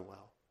and it's done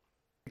well.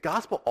 The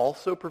gospel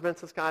also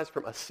prevents us, guys,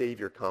 from a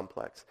savior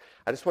complex.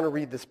 I just want to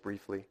read this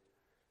briefly.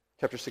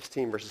 Chapter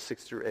 16, verses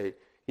 6 through 8.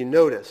 You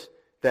notice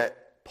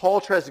that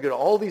Paul tries to go to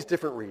all these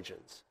different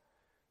regions,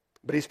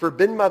 but he's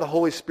forbidden by the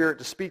Holy Spirit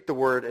to speak the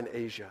word in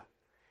Asia.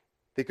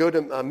 They go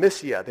to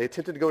Mysia. They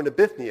attempted to go into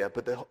Bithynia,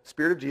 but the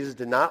Spirit of Jesus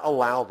did not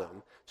allow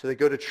them, so they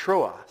go to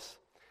Troas.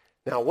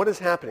 Now, what is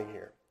happening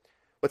here?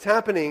 What's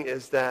happening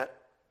is that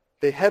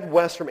they head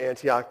west from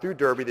Antioch through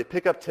Derbe. They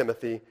pick up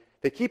Timothy.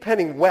 They keep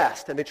heading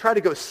west, and they try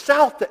to go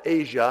south to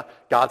Asia.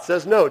 God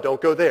says, no, don't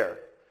go there.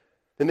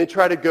 Then they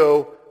try to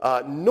go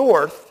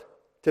north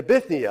to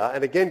Bithynia,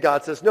 and again,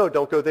 God says, no,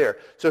 don't go there.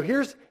 So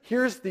here's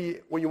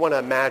what you want to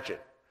imagine.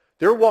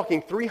 They're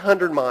walking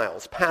 300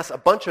 miles past a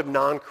bunch of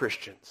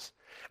non-Christians,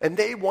 and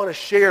they want to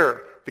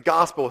share the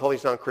gospel with all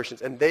these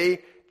non-Christians, and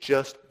they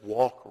just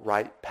walk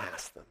right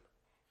past them.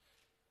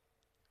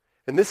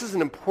 And this is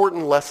an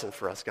important lesson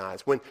for us,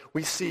 guys, when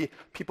we see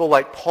people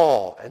like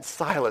Paul and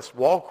Silas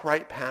walk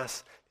right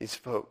past these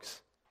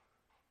folks.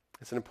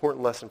 It's an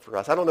important lesson for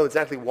us. I don't know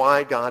exactly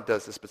why God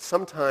does this, but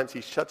sometimes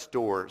he shuts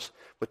doors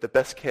with the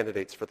best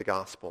candidates for the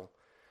gospel,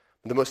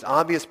 the most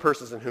obvious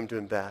persons in whom to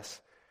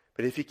invest.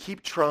 But if you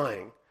keep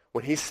trying,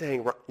 when he's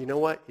saying, you know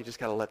what, you just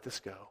got to let this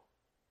go,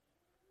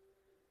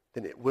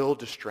 then it will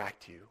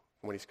distract you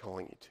from what he's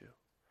calling you to.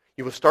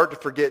 You will start to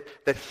forget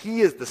that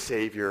he is the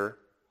Savior,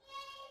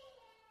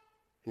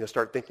 and you'll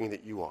start thinking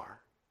that you are.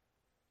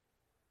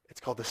 It's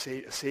called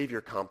the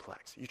Savior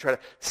complex. You try to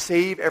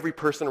save every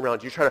person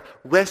around you. You try to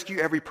rescue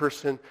every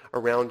person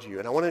around you.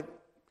 And I want to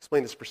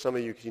explain this for some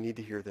of you because you need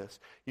to hear this.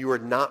 You are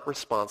not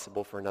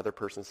responsible for another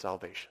person's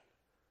salvation.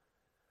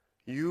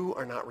 You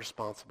are not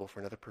responsible for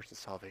another person's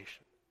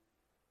salvation.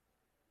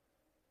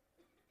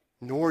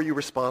 Nor are you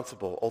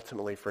responsible,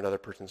 ultimately, for another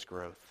person's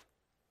growth.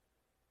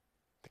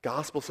 The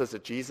gospel says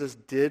that Jesus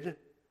did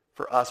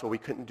for us what we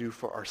couldn't do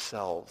for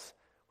ourselves,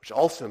 which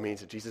also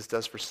means that Jesus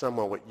does for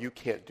someone what you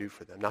can't do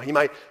for them. Now, he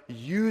might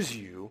use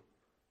you,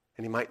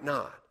 and he might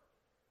not,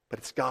 but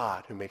it's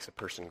God who makes a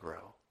person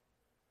grow.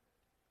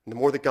 And the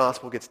more the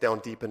gospel gets down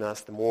deep in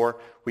us, the more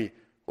we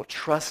will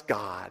trust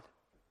God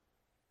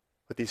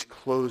with these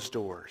closed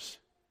doors,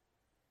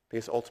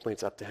 because ultimately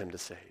it's up to him to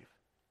save.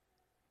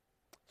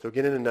 So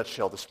again, in a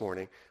nutshell this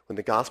morning, when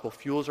the gospel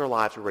fuels our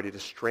lives, we're ready to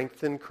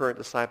strengthen current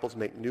disciples,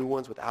 make new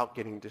ones without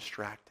getting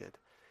distracted.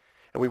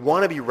 And we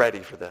want to be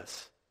ready for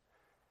this.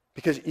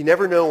 Because you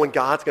never know when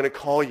God's going to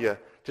call you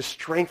to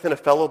strengthen a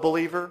fellow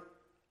believer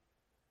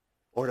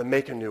or to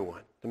make a new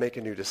one, to make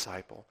a new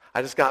disciple.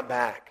 I just got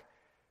back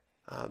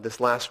this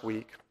last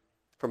week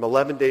from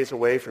 11 days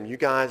away from you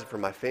guys and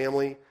from my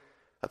family.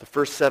 The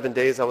first 7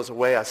 days I was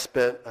away, I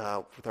spent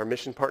with our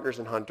mission partners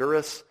in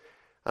Honduras.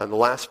 The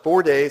last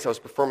 4 days, I was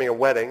performing a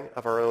wedding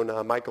of our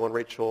own Michael and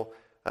Rachel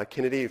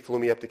Kennedy, who flew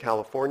me up to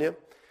California.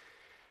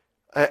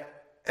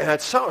 And I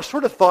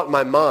sort of thought in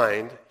my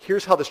mind,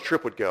 here's how this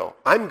trip would go.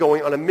 I'm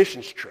going on a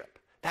missions trip.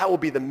 That will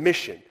be the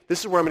mission.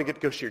 This is where I'm going to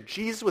get to go share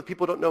Jesus with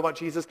people who don't know about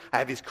Jesus. I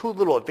have these cool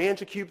little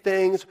EvangeCube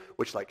things,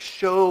 which like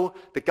show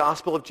the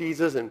gospel of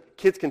Jesus, and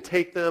kids can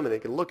take them and they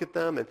can look at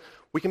them, and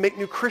we can make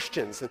new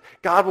Christians, and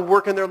God will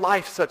work in their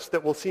life such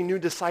that we'll see new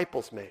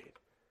disciples made.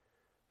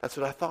 That's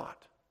what I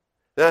thought.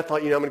 Then I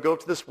thought, I'm going to go up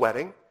to this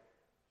wedding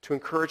to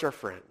encourage our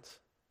friends,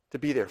 to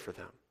be there for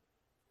them,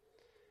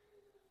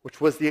 which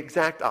was the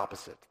exact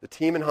opposite. The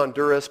team in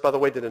Honduras, by the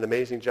way, did an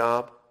amazing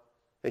job.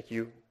 Thank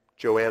you,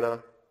 Joanna,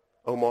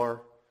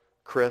 Omar,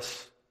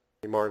 Chris,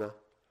 Marna.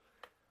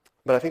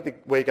 But I think the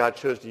way God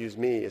chose to use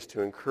me is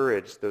to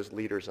encourage those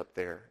leaders up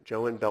there.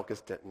 Joe and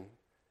Belkis Denton.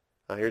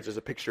 There's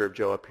a picture of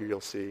Joe up here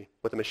you'll see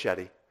with a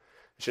machete. It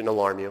shouldn't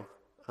alarm you.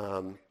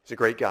 He's a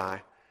great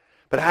guy.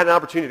 But I had an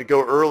opportunity to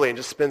go early and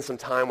just spend some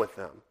time with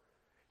them.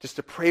 Just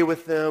to pray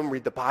with them,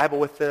 read the Bible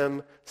with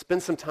them,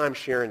 spend some time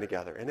sharing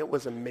together. And it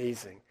was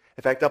amazing.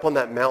 In fact, up on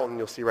that mountain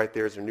you'll see right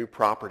there is their new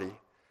property.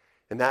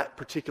 And that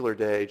particular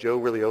day, Joe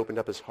really opened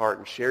up his heart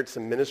and shared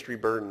some ministry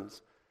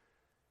burdens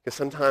Because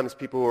sometimes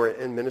people who are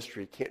in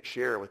ministry can't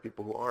share with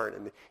people who aren't.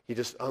 And he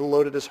just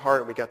unloaded his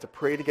heart, and we got to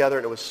pray together,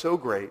 and it was so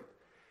great.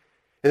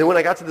 And then when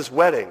I got to this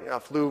wedding, I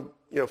flew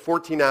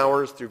 14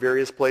 hours through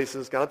various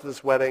places, got to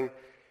this wedding,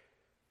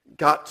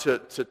 got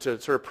to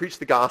sort of preach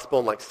the gospel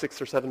in like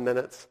 6 or 7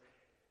 minutes.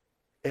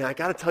 And I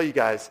got to tell you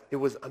guys, it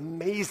was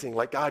amazing.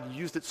 Like God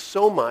used it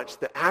so much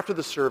that after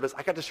the service,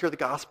 I got to share the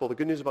gospel, the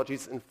good news about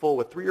Jesus in full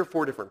with 3 or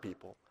 4 different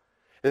people.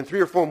 And then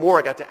 3 or 4 more,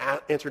 I got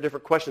to answer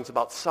different questions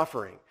about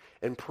suffering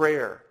and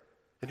prayer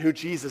and who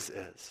Jesus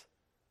is.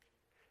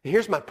 And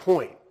here's my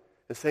point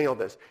in saying all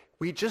this.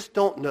 We just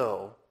don't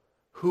know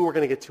who we're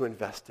going to get to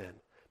invest in,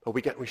 but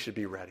we should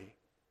be ready.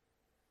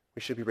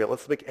 We should be ready.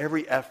 Let's make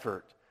every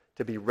effort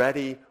to be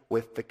ready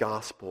with the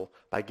gospel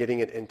by getting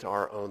it into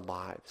our own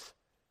lives,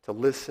 to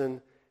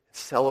listen,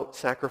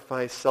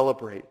 sacrifice,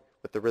 celebrate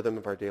with the rhythm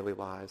of our daily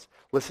lives.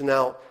 Listen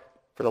out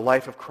for the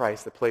life of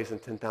Christ that plays in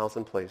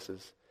 10,000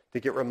 places, to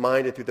get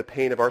reminded through the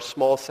pain of our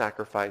small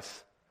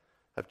sacrifice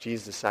of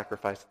Jesus'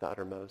 sacrifice to the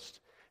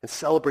uttermost, and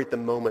celebrate the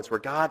moments where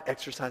God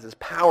exercises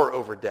power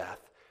over death,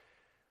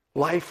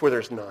 life where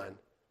there's none,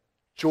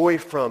 joy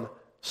from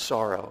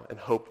sorrow, and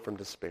hope from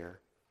despair.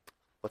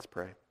 Let's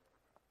pray.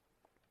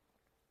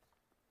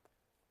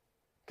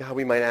 God,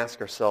 we might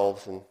ask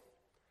ourselves and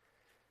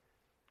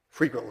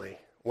frequently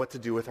what to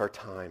do with our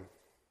time.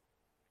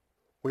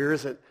 Where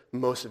is it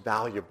most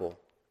valuable?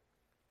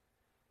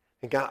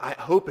 And God, I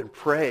hope and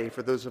pray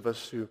for those of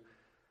us who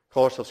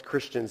call ourselves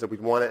Christians that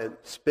we'd want to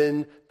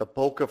spend the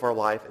bulk of our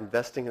life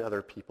investing in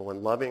other people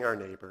and loving our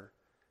neighbor.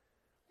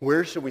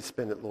 Where should we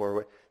spend it,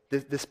 Lord?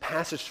 This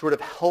passage sort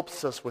of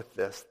helps us with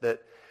this,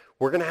 that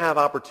we're going to have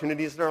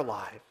opportunities in our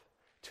life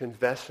to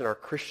invest in our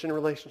Christian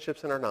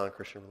relationships and our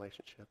non-Christian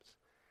relationships.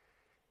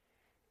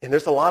 And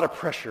there's a lot of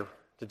pressure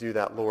to do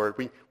that, Lord.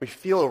 We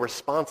feel a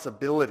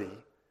responsibility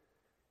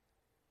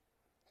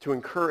to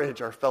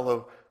encourage our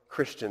fellow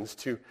Christians,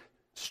 to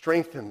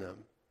strengthen them,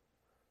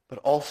 but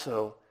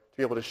also to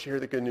be able to share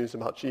the good news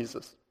about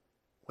Jesus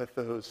with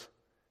those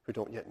who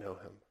don't yet know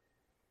him.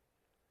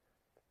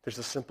 There's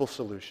a simple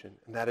solution,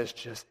 and that is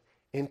just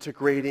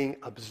integrating,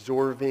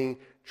 absorbing,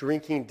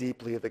 drinking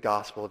deeply of the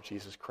gospel of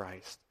Jesus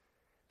Christ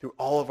through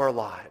all of our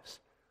lives,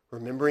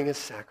 remembering his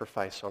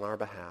sacrifice on our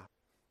behalf,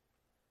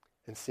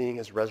 and seeing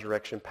his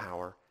resurrection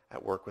power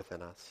at work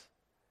within us.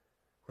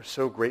 We're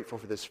so grateful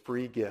for this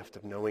free gift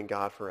of knowing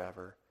God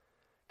forever.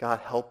 God,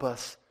 help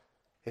us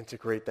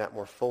integrate that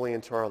more fully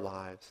into our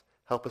lives.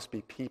 Help us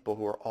be people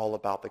who are all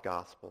about the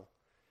gospel.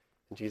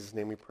 In Jesus'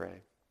 name we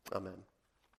pray. Amen.